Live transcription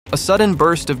A sudden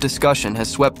burst of discussion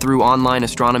has swept through online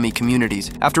astronomy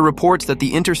communities after reports that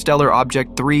the interstellar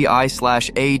object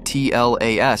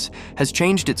 3I/ATLAS has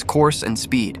changed its course and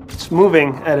speed. It's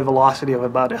moving at a velocity of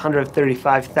about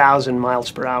 135,000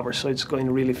 miles per hour, so it's going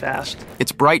really fast.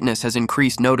 Its brightness has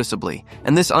increased noticeably,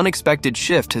 and this unexpected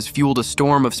shift has fueled a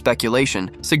storm of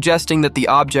speculation, suggesting that the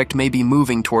object may be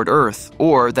moving toward Earth,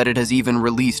 or that it has even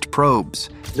released probes.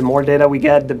 The more data we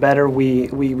get, the better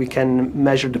we can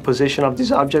measure the position of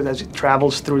this object as it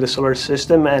travels through the solar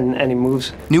system and it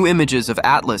moves. New images of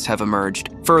Atlas have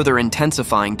emerged, further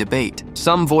intensifying debate.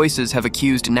 Some voices have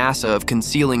accused NASA of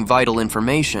concealing vital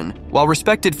information, while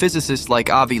respected physicists like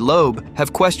Avi Loeb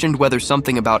have questioned whether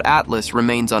something about Atlas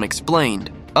remains unexplained.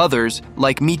 Others,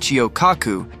 like Michio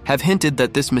Kaku, have hinted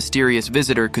that this mysterious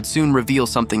visitor could soon reveal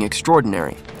something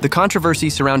extraordinary. The controversy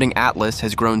surrounding Atlas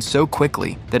has grown so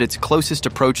quickly that its closest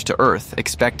approach to Earth,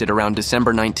 expected around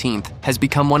December 19th, has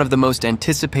become one of the most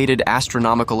anticipated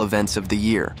astronomical events of the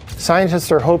year.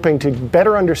 Scientists are hoping to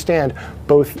better understand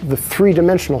both the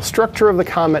three-dimensional structure of the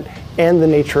comet and the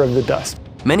nature of the dust.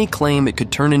 Many claim it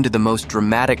could turn into the most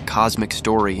dramatic cosmic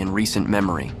story in recent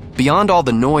memory. Beyond all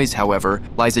the noise, however,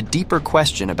 lies a deeper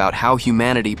question about how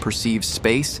humanity perceives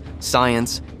space,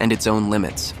 science, and its own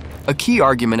limits. A key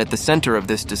argument at the center of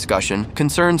this discussion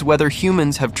concerns whether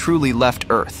humans have truly left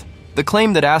Earth. The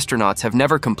claim that astronauts have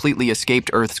never completely escaped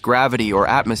Earth's gravity or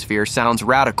atmosphere sounds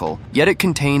radical, yet it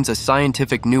contains a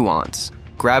scientific nuance.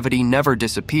 Gravity never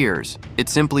disappears, it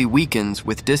simply weakens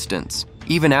with distance.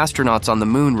 Even astronauts on the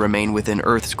moon remain within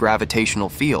Earth's gravitational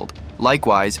field.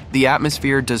 Likewise, the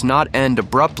atmosphere does not end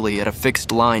abruptly at a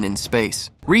fixed line in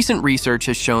space. Recent research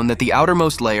has shown that the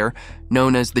outermost layer,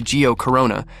 known as the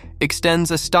geocorona, extends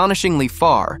astonishingly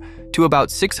far, to about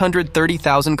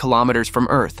 630,000 kilometers from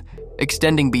Earth,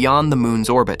 extending beyond the moon's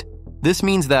orbit. This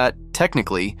means that,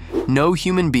 technically, no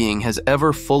human being has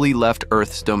ever fully left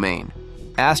Earth's domain.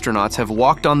 Astronauts have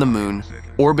walked on the moon,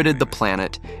 orbited the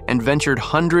planet, and ventured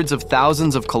hundreds of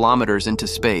thousands of kilometers into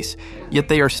space, yet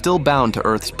they are still bound to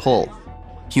Earth's pull.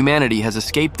 Humanity has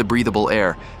escaped the breathable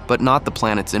air, but not the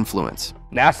planet's influence.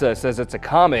 NASA says it's a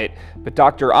comet, but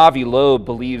Dr. Avi Loeb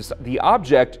believes the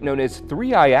object known as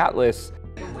 3I Atlas.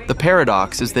 The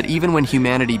paradox is that even when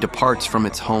humanity departs from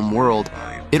its home world,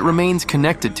 it remains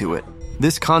connected to it.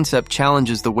 This concept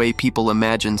challenges the way people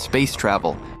imagine space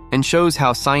travel, and shows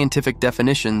how scientific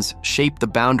definitions shape the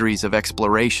boundaries of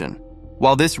exploration.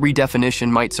 While this redefinition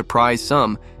might surprise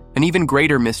some, an even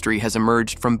greater mystery has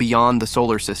emerged from beyond the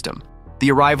solar system. The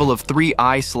arrival of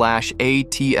 3I/ATLAS,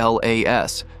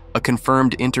 a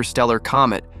confirmed interstellar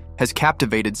comet, has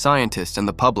captivated scientists and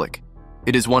the public.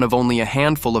 It is one of only a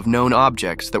handful of known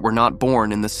objects that were not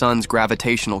born in the sun's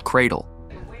gravitational cradle.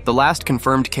 The last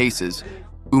confirmed cases,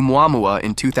 Oumuamua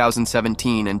in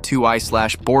 2017 and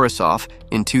 2I/Borisov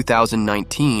in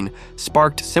 2019,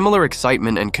 sparked similar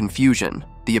excitement and confusion.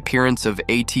 The appearance of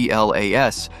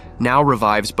ATLAS now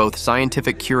revives both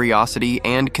scientific curiosity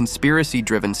and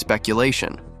conspiracy-driven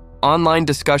speculation. Online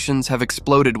discussions have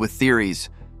exploded with theories.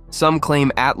 Some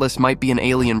claim Atlas might be an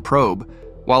alien probe,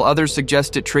 while others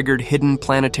suggest it triggered hidden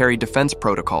planetary defense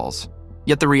protocols.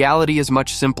 Yet the reality is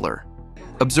much simpler.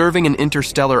 Observing an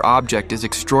interstellar object is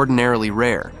extraordinarily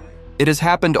rare. It has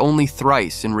happened only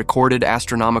thrice in recorded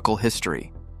astronomical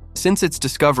history. Since its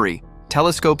discovery,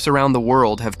 telescopes around the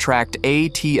world have tracked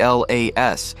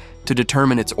ATLAS to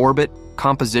determine its orbit,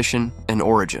 composition, and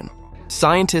origin.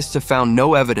 Scientists have found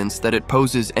no evidence that it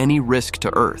poses any risk to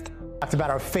Earth. Talked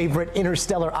about our favorite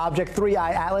interstellar object,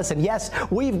 3I Atlas, and yes,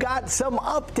 we've got some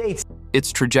updates.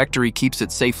 Its trajectory keeps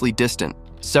it safely distant,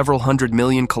 several hundred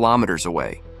million kilometers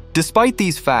away. Despite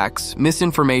these facts,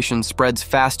 misinformation spreads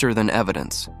faster than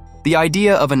evidence. The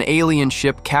idea of an alien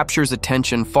ship captures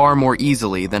attention far more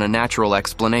easily than a natural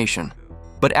explanation.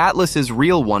 But Atlas's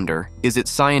real wonder is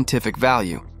its scientific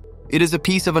value. It is a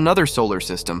piece of another solar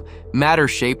system, matter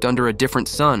shaped under a different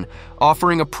sun,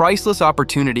 offering a priceless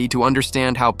opportunity to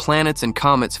understand how planets and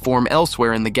comets form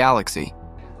elsewhere in the galaxy.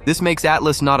 This makes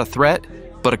Atlas not a threat,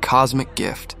 but a cosmic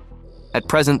gift. At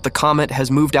present, the comet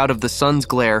has moved out of the sun's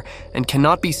glare and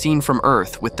cannot be seen from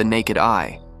Earth with the naked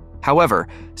eye. However,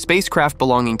 spacecraft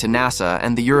belonging to NASA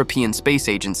and the European Space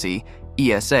Agency,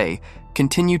 ESA,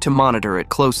 continue to monitor it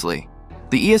closely.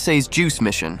 The ESA's JUICE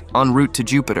mission, en route to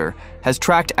Jupiter, has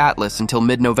tracked Atlas until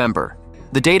mid-November.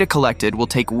 The data collected will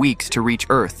take weeks to reach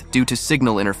Earth due to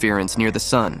signal interference near the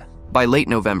sun. By late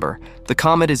November, the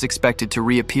comet is expected to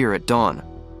reappear at dawn.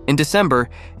 In December,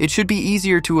 it should be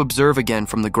easier to observe again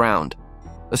from the ground.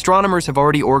 Astronomers have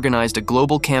already organized a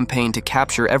global campaign to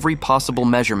capture every possible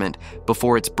measurement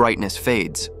before its brightness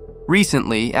fades.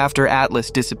 Recently, after Atlas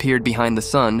disappeared behind the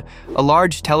sun, a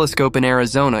large telescope in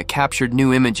Arizona captured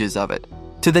new images of it.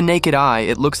 To the naked eye,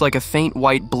 it looks like a faint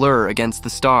white blur against the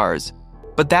stars.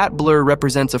 But that blur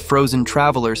represents a frozen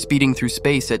traveler speeding through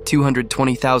space at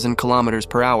 220,000 kilometers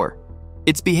per hour.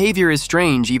 Its behavior is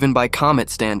strange even by Comet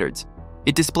standards.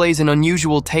 It displays an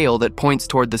unusual tail that points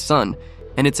toward the sun,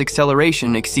 and its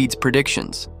acceleration exceeds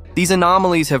predictions. These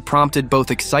anomalies have prompted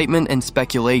both excitement and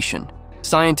speculation.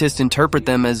 Scientists interpret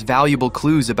them as valuable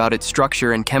clues about its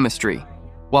structure and chemistry,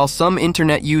 while some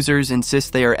internet users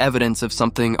insist they are evidence of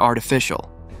something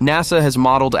artificial. NASA has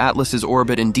modeled Atlas's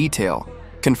orbit in detail,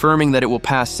 confirming that it will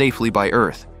pass safely by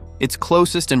Earth. Its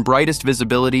closest and brightest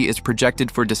visibility is projected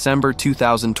for December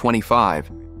 2025,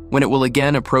 when it will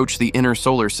again approach the inner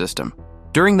solar system.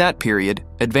 During that period,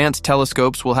 advanced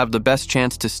telescopes will have the best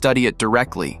chance to study it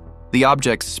directly. The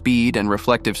object's speed and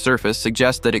reflective surface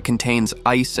suggest that it contains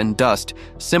ice and dust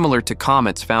similar to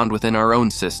comets found within our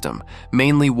own system,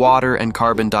 mainly water and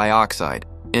carbon dioxide.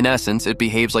 In essence, it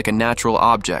behaves like a natural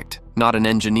object, not an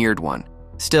engineered one.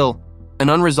 Still, an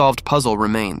unresolved puzzle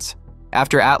remains.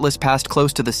 After Atlas passed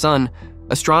close to the sun,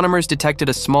 astronomers detected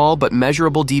a small but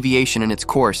measurable deviation in its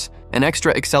course, an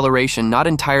extra acceleration not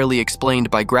entirely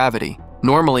explained by gravity.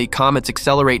 Normally, comets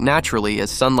accelerate naturally as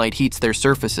sunlight heats their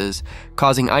surfaces,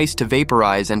 causing ice to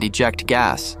vaporize and eject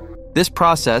gas. This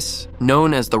process,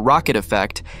 known as the rocket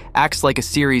effect, acts like a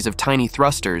series of tiny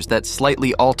thrusters that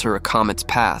slightly alter a comet's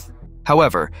path.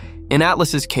 However, in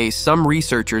Atlas's case, some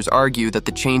researchers argue that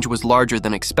the change was larger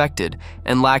than expected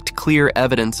and lacked clear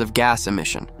evidence of gas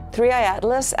emission. 3I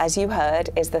Atlas, as you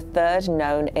heard, is the third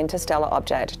known interstellar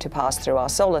object to pass through our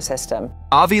solar system.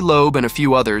 Avi Loeb and a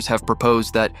few others have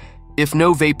proposed that if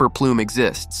no vapor plume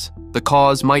exists, the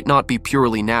cause might not be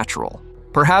purely natural.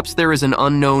 Perhaps there is an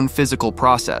unknown physical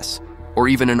process, or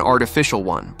even an artificial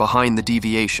one, behind the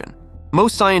deviation.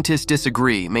 Most scientists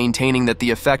disagree, maintaining that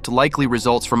the effect likely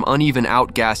results from uneven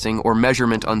outgassing or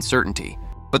measurement uncertainty.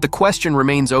 But the question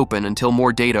remains open until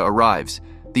more data arrives.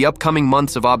 The upcoming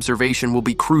months of observation will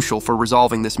be crucial for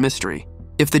resolving this mystery.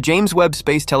 If the James Webb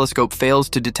Space Telescope fails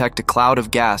to detect a cloud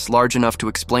of gas large enough to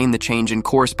explain the change in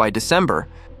course by December,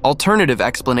 alternative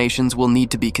explanations will need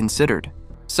to be considered.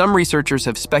 Some researchers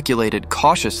have speculated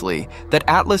cautiously that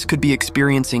Atlas could be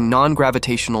experiencing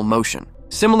non-gravitational motion,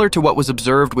 similar to what was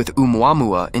observed with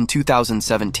Oumuamua in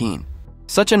 2017.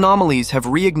 Such anomalies have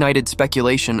reignited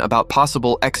speculation about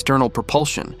possible external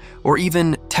propulsion or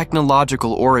even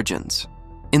technological origins.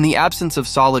 In the absence of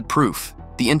solid proof,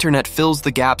 the internet fills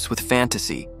the gaps with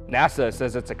fantasy. NASA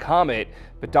says it's a comet,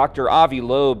 but Dr. Avi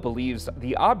Loeb believes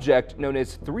the object known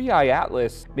as 3I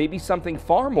Atlas may be something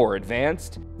far more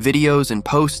advanced. Videos and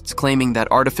posts claiming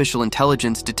that artificial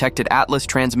intelligence detected Atlas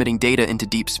transmitting data into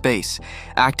deep space,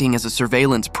 acting as a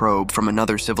surveillance probe from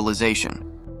another civilization.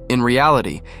 In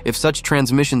reality, if such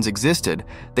transmissions existed,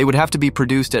 they would have to be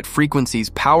produced at frequencies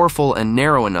powerful and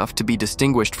narrow enough to be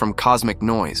distinguished from cosmic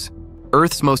noise.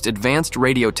 Earth's most advanced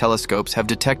radio telescopes have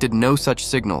detected no such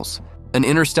signals. An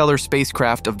interstellar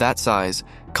spacecraft of that size,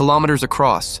 kilometers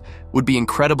across, would be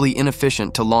incredibly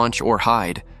inefficient to launch or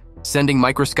hide. Sending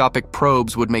microscopic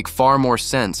probes would make far more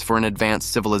sense for an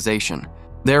advanced civilization.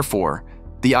 Therefore,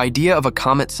 the idea of a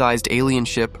comet-sized alien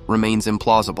ship remains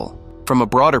implausible. From a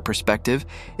broader perspective,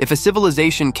 if a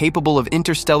civilization capable of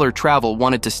interstellar travel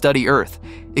wanted to study Earth,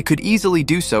 it could easily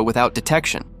do so without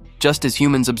detection. Just as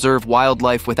humans observe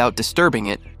wildlife without disturbing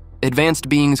it, advanced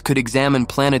beings could examine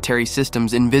planetary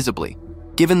systems invisibly.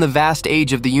 Given the vast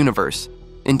age of the universe,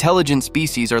 intelligent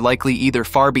species are likely either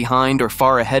far behind or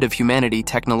far ahead of humanity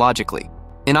technologically.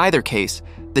 In either case,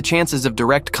 the chances of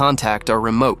direct contact are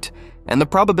remote, and the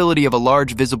probability of a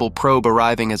large visible probe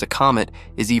arriving as a comet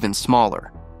is even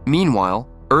smaller. Meanwhile,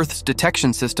 Earth's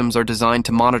detection systems are designed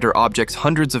to monitor objects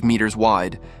hundreds of meters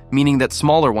wide, meaning that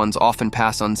smaller ones often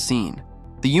pass unseen.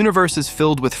 The universe is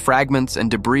filled with fragments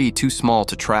and debris too small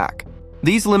to track.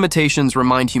 These limitations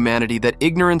remind humanity that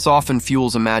ignorance often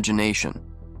fuels imagination.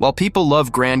 While people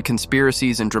love grand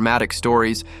conspiracies and dramatic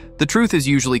stories, the truth is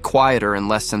usually quieter and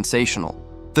less sensational.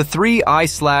 The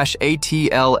 3I/ATLAS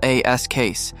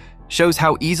case shows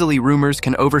how easily rumors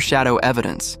can overshadow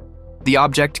evidence. The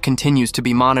object continues to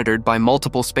be monitored by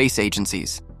multiple space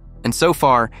agencies, and so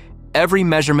far, every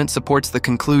measurement supports the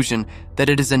conclusion that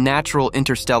it is a natural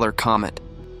interstellar comet.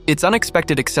 Its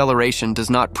unexpected acceleration does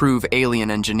not prove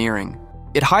alien engineering.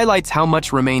 It highlights how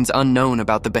much remains unknown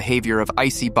about the behavior of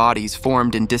icy bodies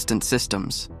formed in distant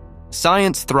systems.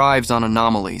 Science thrives on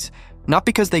anomalies, not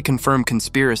because they confirm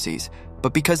conspiracies,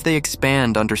 but because they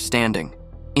expand understanding.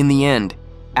 In the end,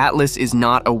 Atlas is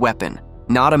not a weapon,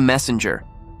 not a messenger,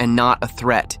 and not a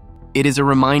threat. It is a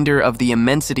reminder of the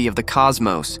immensity of the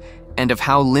cosmos and of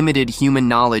how limited human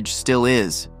knowledge still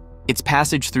is. Its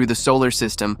passage through the solar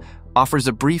system offers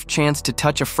a brief chance to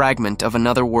touch a fragment of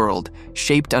another world,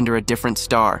 shaped under a different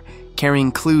star,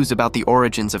 carrying clues about the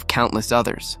origins of countless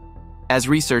others. As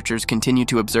researchers continue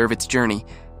to observe its journey,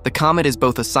 the comet is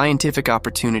both a scientific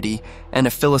opportunity and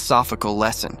a philosophical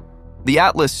lesson. The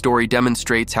Atlas story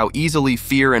demonstrates how easily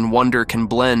fear and wonder can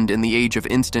blend in the age of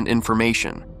instant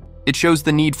information. It shows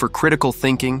the need for critical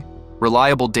thinking,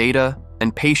 reliable data,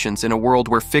 and patience in a world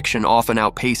where fiction often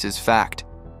outpaces fact.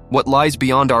 What lies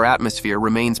beyond our atmosphere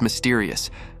remains mysterious,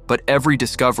 but every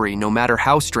discovery, no matter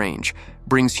how strange,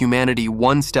 brings humanity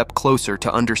one step closer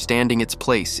to understanding its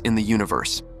place in the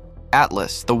universe.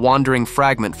 Atlas, the wandering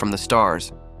fragment from the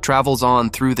stars, travels on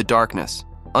through the darkness,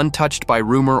 untouched by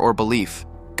rumor or belief,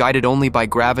 guided only by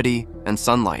gravity and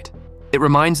sunlight. It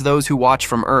reminds those who watch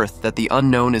from Earth that the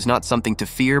unknown is not something to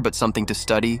fear, but something to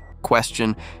study,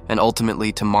 question, and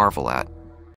ultimately to marvel at.